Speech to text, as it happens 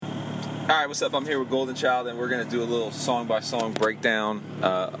Alright, what's up? I'm here with Goldinchild, and we're going to do a little song-by-song breakdown.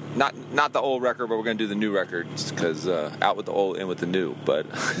 Not the old record, but we're going to do the new record, because out with the old, in with the new. But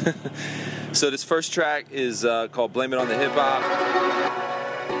so this first track is called Blame It on the Hip Hop.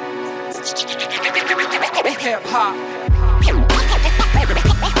 Hip Hop.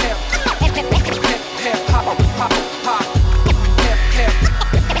 Hip Hop.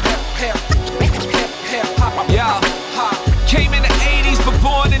 Yeah. Came in the 80s, but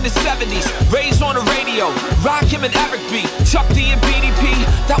born in the 70s. Raised on the radio, Rakim and Eric B, Chuck D and BDP.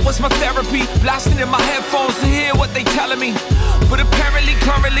 That was my therapy, blasting in my headphones to hear what they telling me. But apparently,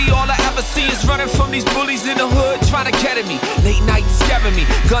 currently, all I ever see is running from these bullies in the hood trying to get at me. Late night scaring me,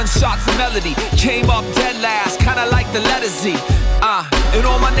 gunshots and melody. Came up dead last, kinda like the letter Z. And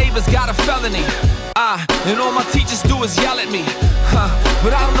all my neighbors got a felony. And all my teachers do is yell at me.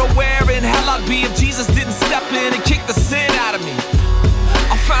 But I don't know where in hell I'd be if Jesus didn't step in and kick the sin out of me.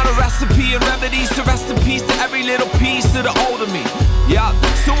 I found a recipe and remedies to rest in peace to every little piece of the older me. Yeah,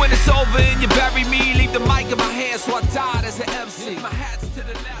 so when it's over and you bury me, leave the mic in my hand so I died as an MC. My hat's to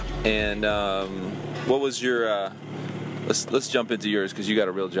the left. And what was your? Let's jump into yours because you got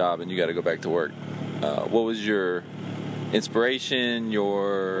a real job and you got to go back to work. What was your inspiration?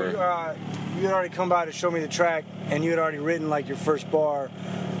 Your you had already come by to show me the track, and you had already written like your first bar.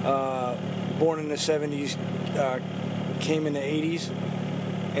 Born in the 70s, came in the 80s,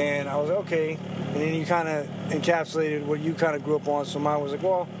 and I was like, okay. And then you kind of encapsulated what you kind of grew up on. So mine was like,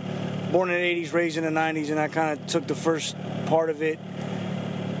 well, born in the 80s, raised in the 90s, and I kind of took the first part of it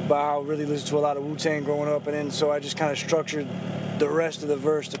by how I really listened to a lot of Wu-Tang growing up, and then so I just kind of structured the rest of the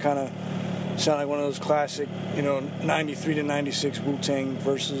verse to kind of sound like one of those classic, 93 to 96 Wu-Tang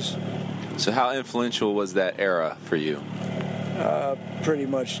verses. So how influential was that era for you? Pretty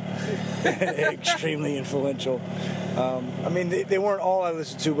much extremely influential. I mean, they weren't all I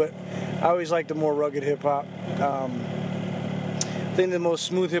listened to, but I always liked the more rugged hip-hop. I think the most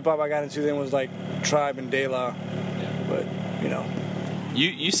smooth hip-hop I got into then was like Tribe and De La. But,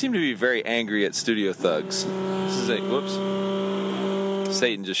 You seem to be very angry at Studio Thugs. This is whoops.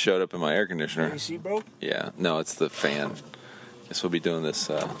 Satan just showed up in my air conditioner. AC broke? Yeah, no, it's the fan. Guess we'll be doing this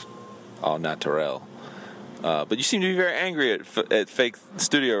au naturel. But you seem to be very angry at fake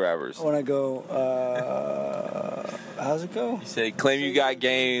studio rappers. When I go, how's it go? You say, claim you got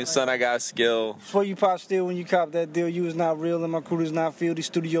game, son, I got skill. Before you pop still, when you cop that deal, you was not real and my crew does not feel these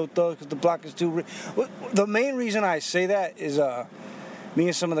studio thugs because the block is too real. The main reason I say that is me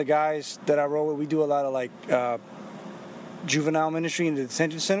and some of the guys that I roll with, we do a lot of like juvenile ministry in the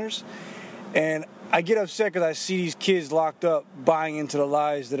detention centers. And I get upset because I see these kids locked up buying into the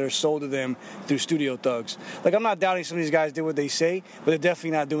lies that are sold to them through studio thugs. Like, I'm not doubting some of these guys did what they say, but they're definitely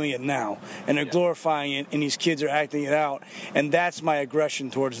not doing it now. And they're glorifying it, and these kids are acting it out. And that's my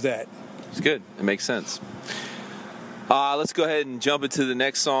aggression towards that. It's good. It makes sense. Let's go ahead and jump into the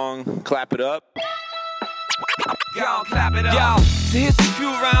next song, Clap It Up. Yo, clap it up. Yo, so here's a few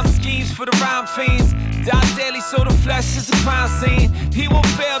rhyme schemes for the rhyme fiends. Die daily so the flesh is a crime scene. He won't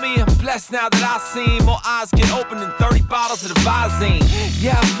fail me, I'm blessed now that I see more eyes get open than 30 bottles of the Visine.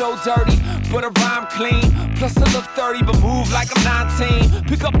 Yeah, I'm no dirty, but I rhyme clean. Plus I look 30 but move like I'm 19.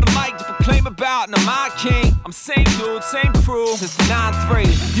 Pick up the mic to proclaim about and I'm my king. I'm same dude, same crew since the 9th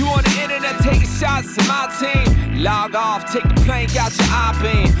grade. You on the internet taking shots at my team. Log off, take the plank out your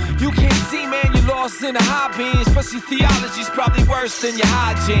I-beam. You can't see, man, you lost in the high beam. Especially theology's probably worse than your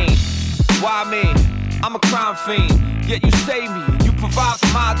hygiene. Why me? I'm a crime fiend, yet you save me, you provide for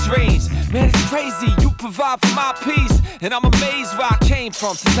my dreams. Man, it's crazy, you provide for my peace. And I'm amazed where I came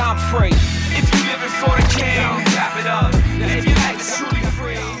from, since I'm free. If you living for the king, clap it up. If you like truly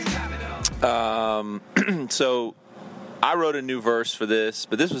free. So I wrote a new verse for this,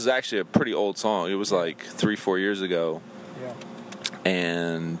 but this was actually a pretty old song. It was like 3-4 years ago. Yeah.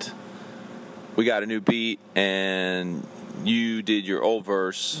 And we got a new beat, and you did your old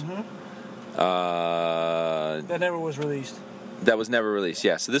verse. Mm-hmm. That never was released. That was never released,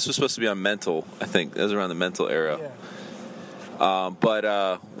 yeah. So this was supposed to be on Mental, I think. That was around the Mental era. Yeah.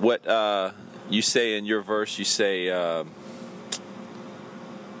 But what you say in your verse, you say,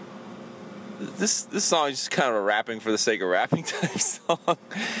 this song is just kind of a rapping for the sake of rapping type song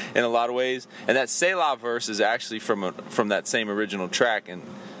in a lot of ways. And that Selah verse is actually from that same original track, and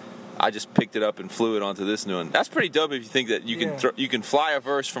I just picked it up and flew it onto this new one. That's pretty dope if you think that you can fly a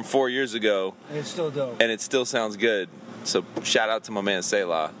verse from 4 years ago. And it's still dope. And it still sounds good. So shout out to my man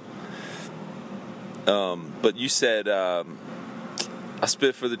Selah. But you said, I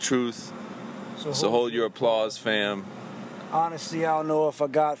spit for the truth, so hold your applause, fam. Honestly, I don't know if I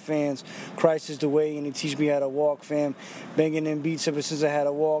got fans. Christ is the way, and he teach me how to walk, fam. Banging them beats ever since I had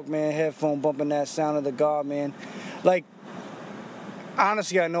a walk, man. Headphone bumping that sound of the God, man. Like,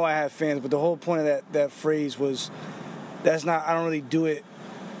 honestly, I know I have fans, but the whole point of that phrase was, that's not, I don't really do it.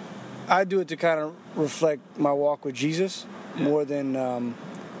 I do it to kind of reflect my walk with Jesus more than,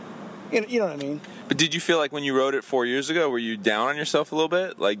 you know what I mean? But did you feel like when you wrote it 4 years ago, were you down on yourself a little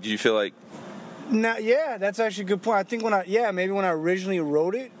bit? Like, do you feel like... Yeah, that's actually a good point. I think maybe when I originally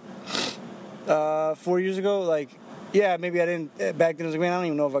wrote it 4 years ago, like, yeah, maybe I didn't, back then I was like, man, I don't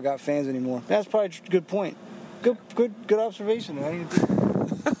even know if I got fans anymore. That's probably a good point. Good observation. I didn't think...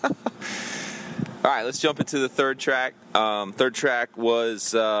 All right, let's jump into the third track. Third track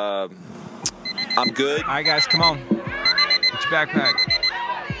was I'm Good. All right, guys, come on. Get your backpack.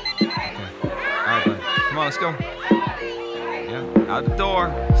 Okay. All right, bud. Come on, let's go. Yeah, out the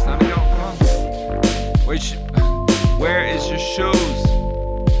door. It's time to go. Come on. Where is your shoes?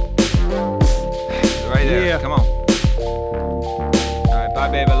 Right there. Yeah. Come on. All right, bye,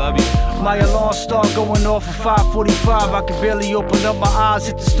 babe. I love you. My alarm start going off at 5:45. I can barely open up my eyes,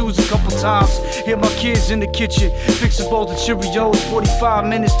 hit the stools a couple times. Hear my kids in the kitchen, fixing bowls of Cheerios. 45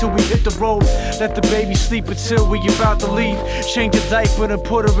 minutes till we hit the road. Let the baby sleep until we about to leave. Change the diaper and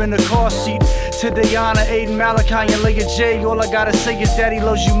put her in the car seat. To Diana, Aiden, Malachi, and Leia J. All I gotta say is daddy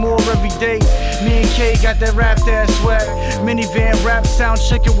loves you more every day. Me and Kay got that rap dad swag. Minivan rap sound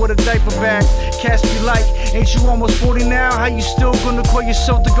checking with a diaper bag. Cats be like, ain't you almost 40 now? How you still gonna call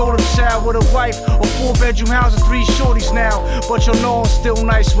yourself the golden child? With a wife, a 4-bedroom house and 3 shorties now. But you'll know I'm still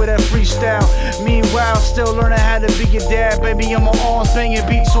nice with that freestyle. Meanwhile, still learning how to be your dad. Baby, on my arms banging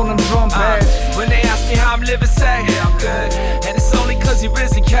beats on them drum pads. When they ask me how I'm living, say, yeah, I'm good. And it's only cause he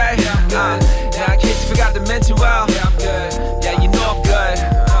risen, K. Yeah, I'm good. Now in case you forgot to mention, well, yeah, I'm good. Yeah, you know I'm good.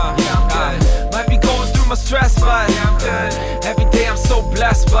 Yeah, I'm good. Might be going through my stress, but yeah, I'm good. Every day I'm so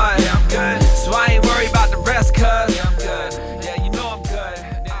blessed, but yeah, I'm good. So I ain't worried about the rest, cause yeah, I'm good. Yeah, you know I'm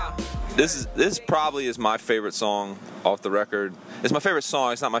good. Now. This probably is my favorite song off the record. It's my favorite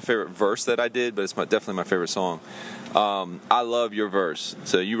song. It's not my favorite verse that I did, but it's definitely my favorite song. I love your verse.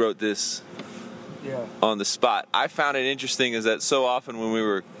 So you wrote this on the spot. I found it interesting is that so often when we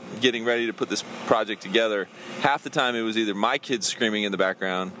were getting ready to put this project together, half the time it was either my kids screaming in the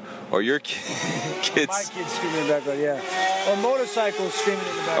background or your kids. My kids screaming in the background, yeah. Or motorcycles screaming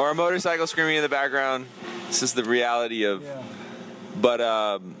in the background. Or a motorcycle screaming in the background. This is the reality of... Yeah.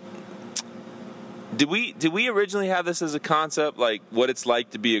 But did we originally have this as a concept, like what it's like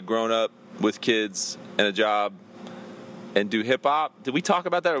to be a grown-up with kids and a job and do hip-hop? Did we talk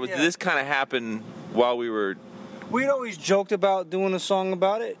about that, or did this kind of happen while we were... We'd always joked about doing a song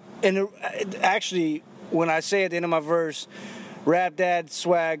about it. And actually, when I say at the end of my verse, rap dad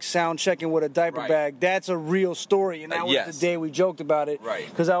swag, sound checking with a diaper bag, that's a real story. And that was the day we joked about it. Right.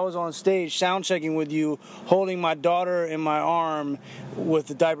 Because I was on stage sound checking with you, holding my daughter in my arm with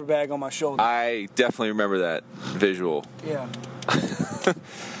the diaper bag on my shoulder. I definitely remember that visual. Yeah.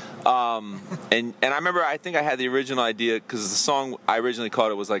 And I remember, I think I had the original idea, because the song I originally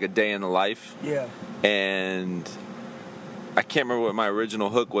called it was like A Day in the Life. Yeah. And I can't remember what my original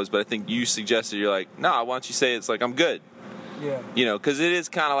hook was, but I think you suggested, you're like, nah, why don't you say it's like, I'm good. Yeah. You know, because it is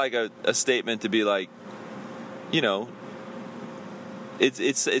kind of like a statement to be like, you know, it's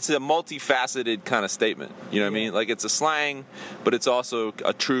a multifaceted kind of statement. You know what I mean? Like, it's a slang, but it's also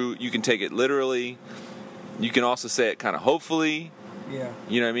a true, you can take it literally. You can also say it kind of hopefully. Yeah.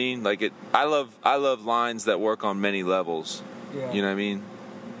 You know what I mean? Like, I love lines that work on many levels. Yeah. You know what I mean?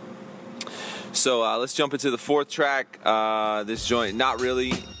 So let's jump into the fourth track. This joint, Not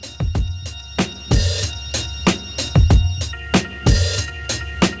Really.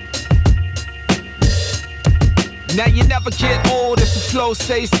 Now you never get old if the flow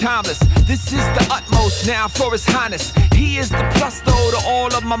stays timeless. This is the utmost now for his highness. He is the plus though to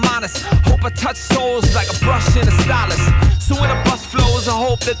all of my minus. Hope I touch souls like a brush and a stylus. So when a bus flows, I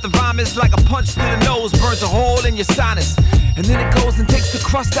hope that the rhyme is like a punch through the nose, burns a hole in your sinus. And then it goes and takes the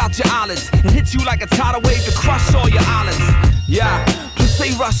crust out your eyelids and hits you like a tidal wave to crush all your islands. Yeah, plus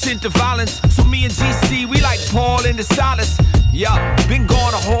they rush into violence. So me and GC, we like Paul into Silas. Yup, been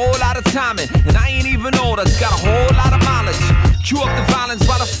gone a whole lot of timing, and I ain't even old, I just got a whole lot of mileage. Cue up the violence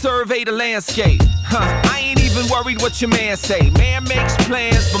while I survey the landscape. I ain't even worried what your man say. Man makes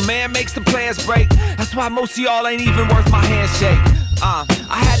plans, but man makes the plans break. That's why most of y'all ain't even worth my handshake. I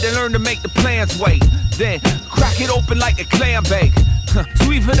had to learn to make the plans wait, then crack it open like a clam bake.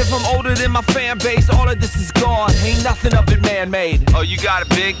 So even if I'm older than my fan base, all of this is gone, ain't nothing of it man-made. Oh, you got a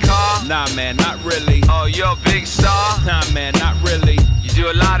big car? Nah, man, not really. Oh, you're a big star? Nah, man, not really. You You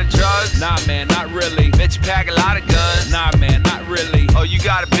do a lot of drugs? Nah, man, not really. Bet you pack a lot of guns? Nah, man, not really. Oh, you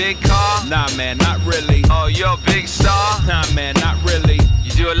got a big car? Nah, man, not really. Oh, you're a big star? Nah, man, not really.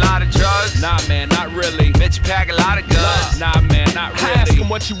 You do a lot of drugs? Nah, man, not really. Bet you pack a lot of guns? Nah, man, not really. I asked him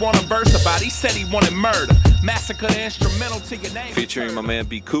what you want a verse about. He said he wanted murder. Massacre the instrumental to your name. Featuring my man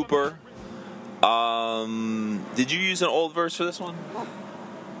B. Cooper. Did you use an old verse for this one?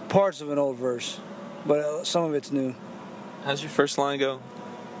 Parts of an old verse, but some of it's new. How's your first line go?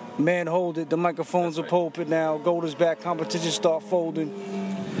 Man, hold it. The microphone's a pulpit now. Gold is back. Competition start folding.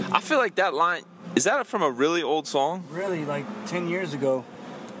 I feel like that line, is that from a really old song? Really, like 10 years ago.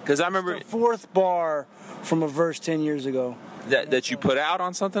 Because I remember The fourth bar from a verse 10 years ago. that you put out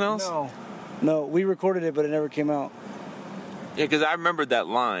on something else? No, we recorded it, but it never came out. Yeah, because I remembered that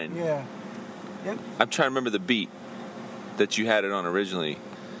line. Yeah. Yep. I'm trying to remember the beat that you had it on originally.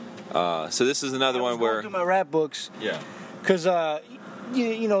 So this is another one where... I was going through my rap books. Yeah. Because,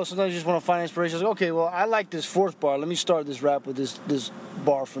 you know, sometimes you just want to find inspiration. Like, okay, well, I like this fourth bar. Let me start this rap with this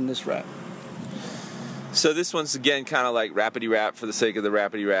bar from this rap. So this one's, again, kind of like rapidy rap for the sake of the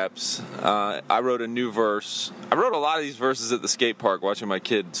rapidy raps. I wrote a new verse. I wrote a lot of these verses at the skate park watching my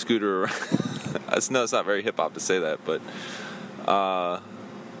kid scooter around. No, it's not very hip-hop to say that, but...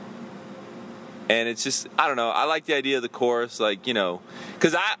 and it's just, I don't know, I like the idea of the chorus, like, you know,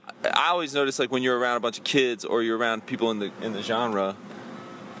 because I always notice, like, when you're around a bunch of kids or you're around people in the genre,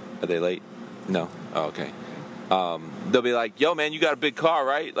 are they late? No? Oh, okay. They'll be like, yo, man, you got a big car,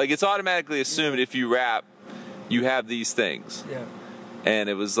 right? Like, it's automatically assumed if you rap, you have these things. Yeah. And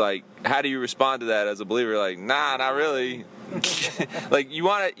it was like, how do you respond to that as a believer? Like, nah, not really. Like,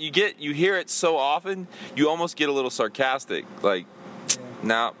 you hear it so often, you almost get a little sarcastic. Like,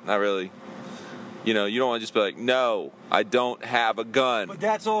 no, not really. You know, you don't want to just be like, no, I don't have a gun. But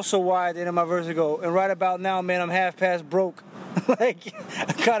that's also why at the end of my verse I go, and right about now, man, I'm half past broke. Like,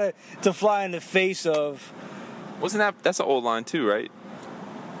 kind of to fly in the face of... That's an old line too, right?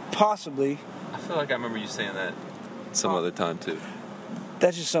 Possibly. I feel like I remember you saying that some other time too.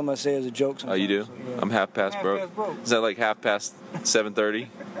 That's just something I say as a joke sometimes. Oh, you do? So, yeah. I'm half past Half broke. past broke. Is that like half past 7:30?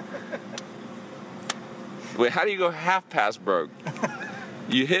 Wait, how do you go half past broke?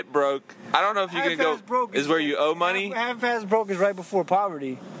 You hit broke. I don't know if you can go. Broke is where you owe money. Half past broke is right before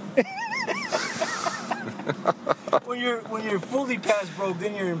poverty. when you're fully past broke,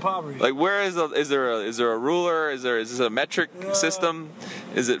 then you're in poverty. Like, where is there a ruler? Is this a metric system?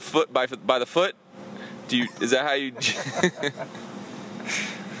 Is it foot by the foot? Is that how you?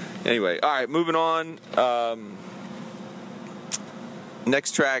 Anyway, all right, moving on.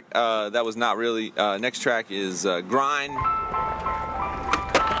 Next track, that was not really. Next track is Grind.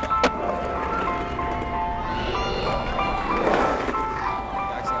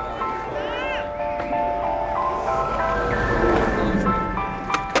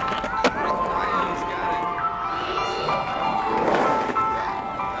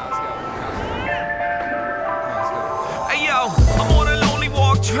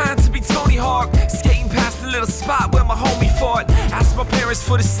 Trying to be Tony Hawk, skating past the little spot where my homie fought. Asked my parents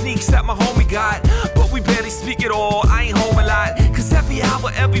for the sneaks that my homie got, but we barely speak at all. I ain't home a lot, cause every hour,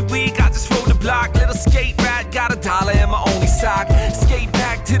 every week, I just roll the block. Little skate rat, got $1 in my only sock. Skate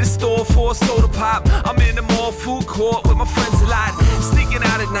back to the store for a soda pop. I'm in the mall food court with my friends a lot. Sneaking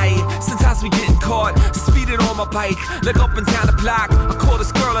out at night, sometimes we getting caught. Speeding on my bike, look up and down the block. I call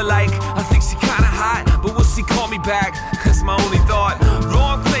this girl I like, I think she kinda hot, but will she call me back? That's my only thought.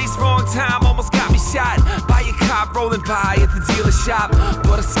 Wrong place, wrong time, almost got me shot by a cop rolling by at the dealer shop.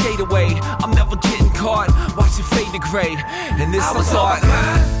 But I skate away, I'm never getting caught. Watch it fade to gray, and this I was all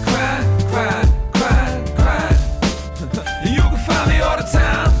grind. You can find me all the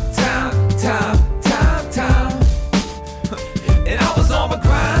time. And I was on my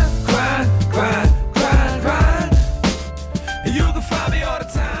grind. You can find me all the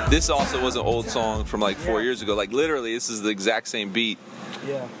time. This also was an old song from like 4 years ago. Like, literally, this is the exact same beat.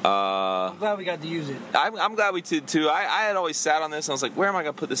 Yeah. I'm glad we got to use it. I'm glad we did too. I had always sat on this and I was like, where am I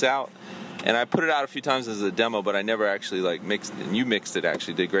gonna put this out? And I put it out a few times as a demo, but I never actually like mixed it. And you mixed it,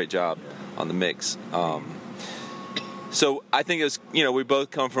 actually did a great job on the mix. So I think it was, you know, we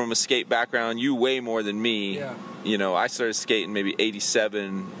both come from a skate background. You way more than me. Yeah. You know, I started skating maybe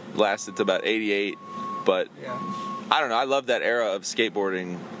 87, lasted to about 88, but Yeah. I don't know. I love that era of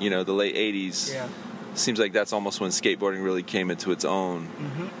skateboarding. You know, the late 80s. Yeah. Seems like that's almost when skateboarding really came into its own.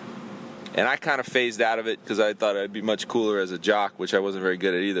 Mm-hmm. And I kind of phased out of it because I thought I'd be much cooler as a jock, which I wasn't very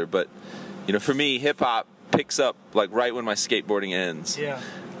good at either. But, you know, for me, hip-hop picks up, like, right when my skateboarding ends. Yeah.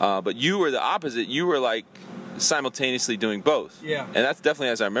 But you were the opposite. You were, like, simultaneously doing both. Yeah. And that's definitely,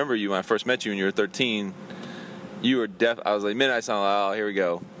 as I remember you when I first met you when you were 13, You were I was like, Midnight Sun, oh, here we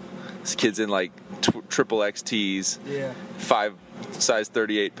go. This kid's in like triple X tees, 5 size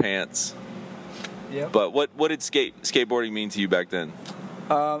 38 pants. Yep. But what did skateboarding mean to you back then?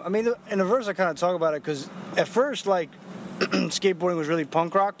 I mean, in the verse I kind of talk about it because at first, like, skateboarding was really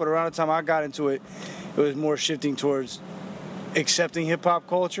punk rock, but around the time I got into it, it was more shifting towards accepting hip-hop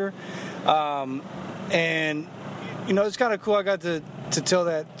culture. And, you know, it's kind of cool. I got to tell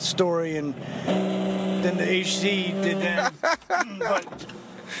that story, and then the HC did that. But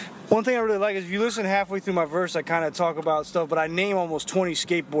one thing I really like is if you listen halfway through my verse, I kind of talk about stuff, but I name almost 20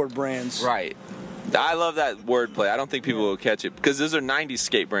 skateboard brands. Right. I love that wordplay. I don't think people will catch it because those are 90s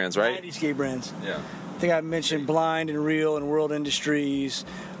skate brands, right? 90s skate brands. Yeah. I think I mentioned Blind and Real and World Industries.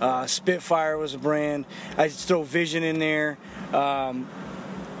 Spitfire was a brand. I throw Vision in there.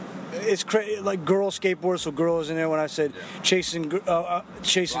 It's like girl skateboards, so girls in there. When I said chasing Blind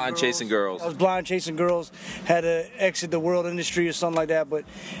girls, Chasing Girls. I was Blind Chasing Girls. Had to exit the World Industry or something like that. But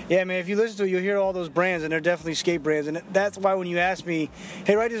yeah, man, if you listen to it, you'll hear all those brands, and they're definitely skate brands. And that's why when you asked me,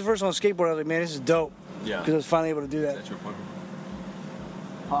 hey, write this verse on a skateboard, I was like, man, this is dope. Yeah. Because I was finally able to do that. That's your point.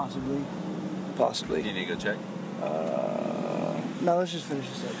 Possibly. Do you need to go check? No, let's just finish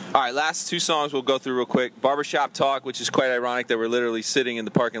this up. All right, last 2 songs we'll go through real quick. Barbershop Talk, which is quite ironic that we're literally sitting in the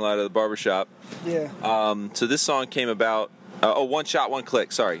parking lot of the barbershop. Yeah. So this song came about... One Shot, One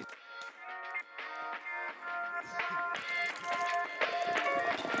Click, sorry.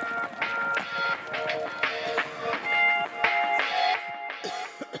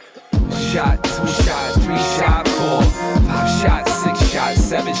 Shot, 2 shot, 3 shot, 4, 5 shot, 6 shot,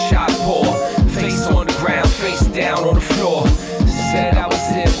 7 shot, pour. Face on the ground, face down on the floor. Said I was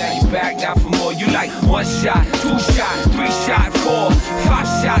here, now you back now for more. You like 1 shot, 2 shot, 3 shot, 4, 5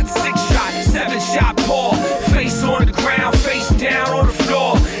 shot, 6 shot, 7 shot, pour. Face on the ground, face down on the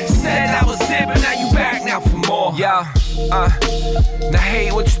floor. Said I was here, but now you back now for more. Yeah. Now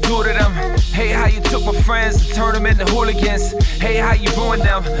hate what you do to them. Hate how you took my friends and turned them into hooligans. Hate how you ruined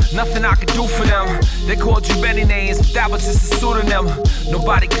them. Nothing I could do for them. They called you many names, but that was just a pseudonym.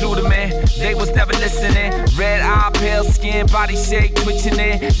 Nobody clued them in. They was never listening. Red eye, pale skin, body shake, twitching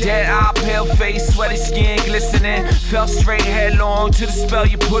in. Dead eye, pale face, sweaty skin, glistening. Fell straight headlong to the spell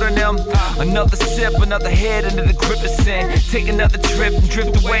you put on them. Another sip, another hit into the grip of sin. Take another trip and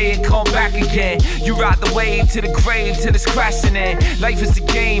drift away and come back again. You ride the wave to the grave till it's crashing in. Life is a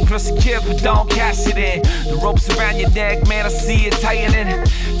game, plus a gift, but don't cash it in. The ropes around your neck, man, I see it tightening.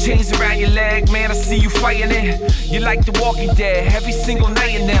 Chains around your leg, man, I see you fighting it. You're like the Walking Dead, every single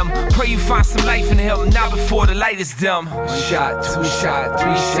night in them. Pray you find some life in him, not before the light is dim. 1 shot, 2 shot,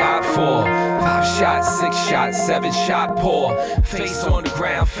 3 shot, 4, 5 shot, 6 shot, 7 shot, pour. Face on the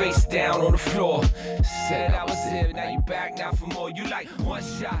ground, face down on the floor. Said I was here, now you back now for more. You like 1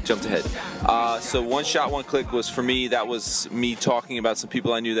 shot. Jumped ahead. So 1 Shot, One Click was for me, that was me talking about some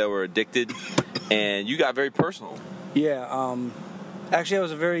people I knew that were addicted, and you got very personal. Yeah, actually that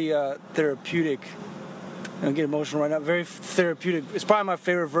was a very therapeutic, I get emotional right now, very therapeutic. It's probably my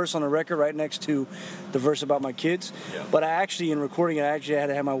favorite verse on the record, right next to the verse about my kids. Yeah. But I actually, in recording it, I actually had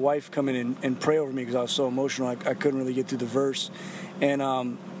to have my wife come in and pray over me because I was so emotional. I couldn't really get through the verse.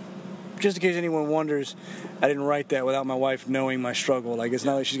 And just in case anyone wonders, I didn't write that without my wife knowing my struggle. Like, it's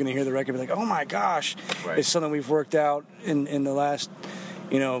not like she's going to hear the record and be like, oh my gosh. Right. It's something we've worked out in the last,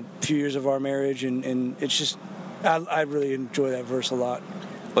 few years of our marriage. And it's just, I really enjoy that verse a lot.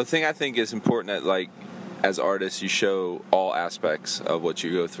 Well, the thing I think is important that, like, as artists, you show all aspects of what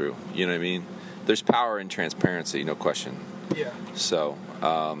you go through. You know what I mean? There's power in transparency, no question. Yeah. So,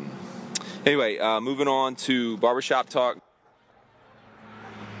 anyway, moving on to Barbershop Talk.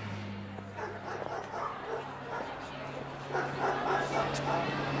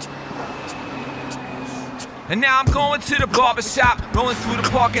 And now I'm going to the barbershop, rolling through the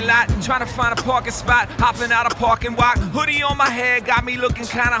parking lot, trying to find a parking spot, hopping out a parking walk. Hoodie on my head, got me looking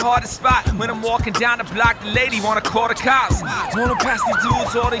kinda hard to spot. When I'm walking down the block, the lady wanna call the cops. Wanna pass these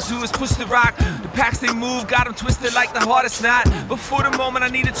dudes, all they do is push the rock. The packs they move, got them twisted like the hardest knot. But for the moment I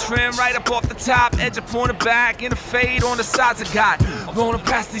need a trim right up off the top, edge up on the back, and a fade on the sides I got. I'm gonna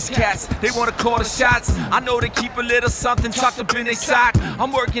pass these cats, they wanna call the shots. I know they keep a little something tucked up in their sock.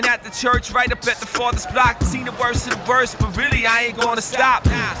 I'm working at the church right up at the farthest block. Seen the worst of the verse, but really I ain't gonna stop.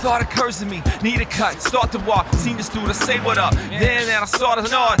 Thought occurs to me, need a cut, start to walk. Seen this dude, I say what up. Then I saw the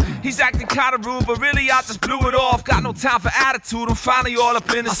nod. He's acting kinda rude, but really I just blew it off. Got no time for attitude, I'm finally all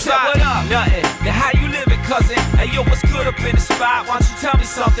up in the spot. What up? Nothing. Now how you living, cousin? Hey yo, what's good up in the spot? Why don't you tell me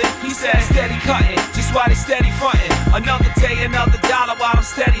something? He said, steady cutting. Just just why they steady frontin'. Another day, another dollar while I'm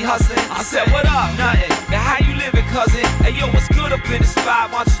steady hustling. I said, what up? Nothing. Now how you living, cousin? Hey yo, what's good up in the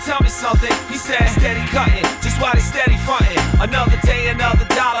spot? Why don't you tell me something? He said, steady cutting, just why they steady frontin'. Another day, another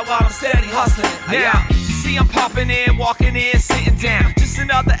dollar while I'm steady hustling. Now, you see I'm popping in, walking in, sitting down. Just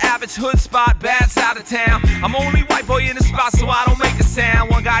another average hood spot, bad side of town. I'm only white boy in the spot, so I don't make a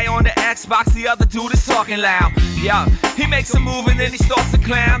sound. One guy on the Xbox, the other dude is talking loud. Yeah, he makes a move and then he starts to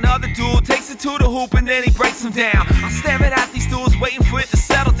clown. The other dude takes it to the hoop and then he breaks him down. I'm staring at these dudes, waiting for it to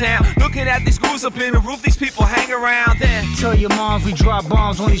settle down. Looking at these screws up in the roof, these people hang around. Then tell your moms we drop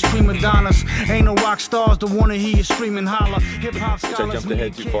bombs on these prima donnas. Ain't no rock stars to wanna hear you scream and holler. Hip hop scholars. I jumped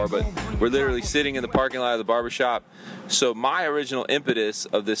ahead too far, but we're literally sitting in the parking lot of the barbershop. So my original impetus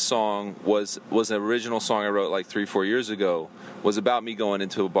of this song was an original song I wrote like 3-4 years ago. Was about me going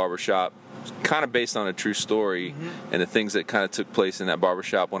into a barbershop, kind of based on a true story and the things that kind of took place in that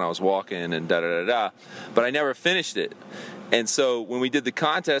barbershop when I was walking and da-da-da-da. But I never finished it. And so when we did the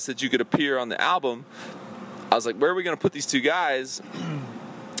contest that you could appear on the album, I was like, where are we going to put these two guys?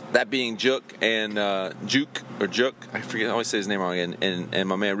 That being Juke and Juke, I forget, I always say his name wrong again, and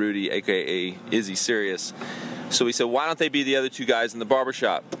my man Rudy, a.k.a. Izzy Sirius. So we said, why don't they be the other two guys in the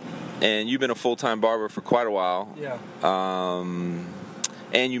barbershop? And you've been a full-time barber for quite a while. Yeah.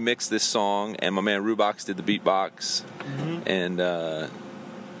 And you mixed this song, and my man Rubox did the beatbox. And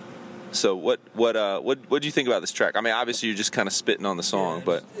so what do you think about this track? I mean, obviously you're just kind of spitting on the song,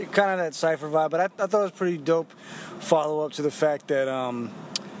 but kind of that cypher vibe. But I thought it was pretty dope follow-up to the fact that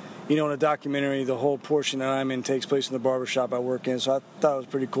you know, in the documentary, the whole portion that I'm in takes place in the barbershop I work in. So I thought it was a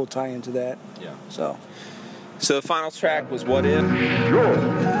pretty cool tie into that. Yeah. So the final track was What If? Sure,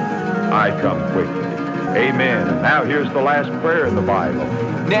 I come quickly. Amen. And now here's the last prayer in the Bible.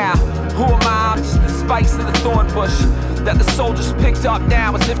 now, who am I? I'm just the spikes in the thorn bush that the soldiers picked up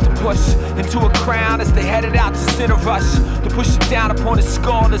now as if to push into a crown as they headed out to center rush to push it down upon his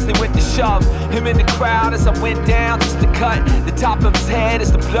skull as they went to shove him in the crowd as I went down just to cut the top of his head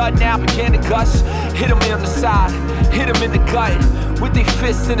as the blood now began to gush. Hit him on the side, hit him in the gut with their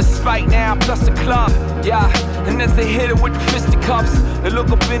fists in a spike now plus a club. Yeah, and as they hit him with the fisticuffs, they look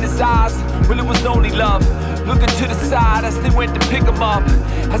up in his eyes, well it was only love. Looking to the side as they went to pick him up,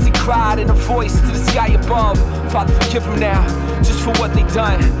 as he cried in a voice to the sky above, Father forgive him now, just for what they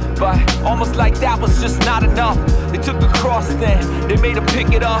done. But almost like that was just not enough. They took the cross then, they made him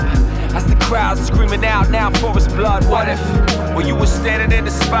pick it up, as the crowd screaming out now for his blood. What if, well you were standing in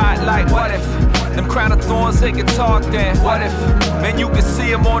the spotlight, what if them crown of thorns they could talk then? What if, man you could see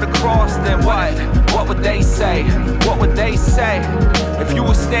him on the cross then? What would they say? What would they say? If you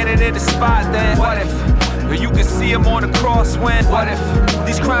were standing in the spot then? What if, you could see him on the cross when? What if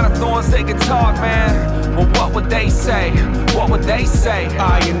these crown of thorns they could talk, man? Well, what would they say? What would they say?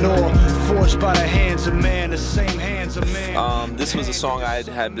 Iron ore, forged by the hands of man, the same hands of man. This was a song I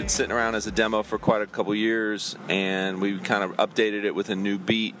had been sitting around as a demo for quite a couple years, and we kind of updated it with a new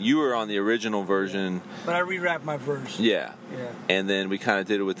beat. You were on the original version. But I re-rapped my verse. Yeah. And then we kind of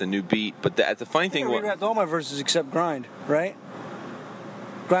did it with a new beat. But the funny thing was, I re-rapped all my verses except Grind, right?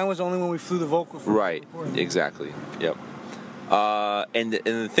 Grind was only when we flew the vocal. Right, exactly, yep. And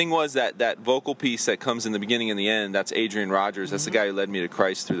the thing was that vocal piece that comes in the beginning and the end, that's Adrian Rogers. That's the guy who led me to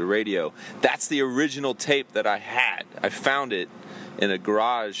Christ through the radio. That's the original tape that I had. I found it in a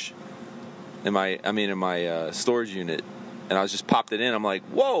garage in my storage unit, and I was just popped it in. I'm like,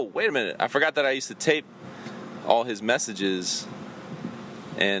 whoa, wait a minute. I forgot that I used to tape all his messages.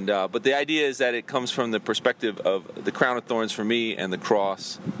 And but the idea is that it comes from the perspective of the crown of thorns for me and the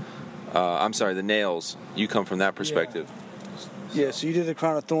cross. The nails. You come from that perspective. Yeah, so you did the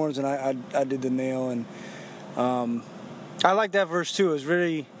crown of thorns, and I did the nail, and I like that verse too. It was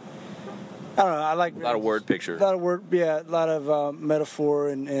really, I don't know, I like a lot of word picture. A lot of word, yeah, a lot of metaphor,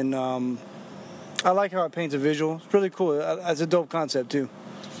 and I like how it paints a visual. It's really cool. It's a dope concept too.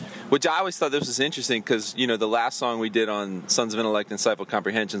 Which I always thought this was interesting because, you know, the last song we did on Sons of Intellect and Disciple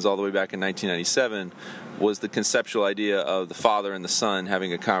Comprehensions all the way back in 1997 was the conceptual idea of the father and the son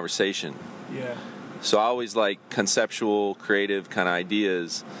having a conversation. Yeah. So I always like conceptual, creative kind of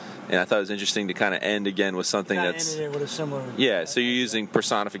ideas, and I thought it was interesting to kind of end again with something that's... ended it with a similar... Yeah, so you're using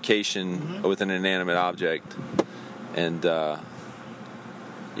personification with an inanimate object, and,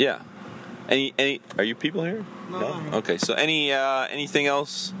 yeah. Any are you people here? No. Okay, so anything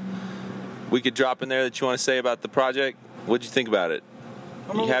else we could drop in there that you want to say about the project? What'd you think about it?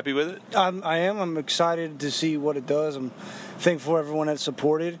 You happy with it? I am. I'm excited to see what it does. I'm thankful for everyone that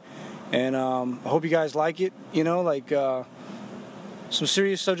supported, and I hope you guys like it. You know, like some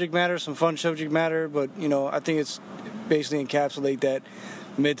serious subject matter, some fun subject matter, but you know, I think it's basically encapsulate that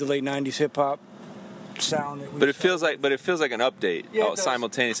mid to late '90s hip hop sound. But it feels like an update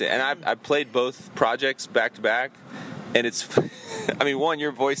simultaneously. And I played both projects back to back, and it's, I mean, one,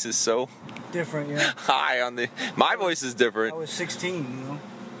 your voice is so different, yeah. High on my voice is different. I was 16, you know.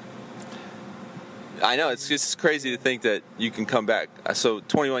 I know, it's just crazy to think that you can come back. So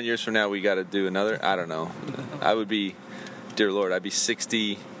 21 years from now, we got to do another. I don't know. I would be, dear Lord, I'd be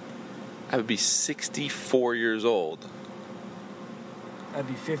 60. I would be 64 years old. I'd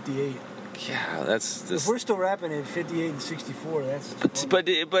be 58. Yeah, that's just... If we're still rapping at 58 and 64, that's... But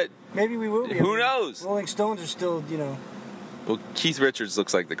maybe we will be. Who knows? Rolling Stones are still, you know... Well, Keith Richards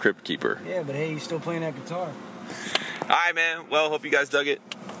looks like the Crypt Keeper. Yeah, but hey, he's still playing that guitar. All right, man. Well, hope you guys dug it.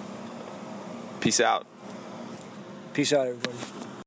 Peace out. Peace out, everybody.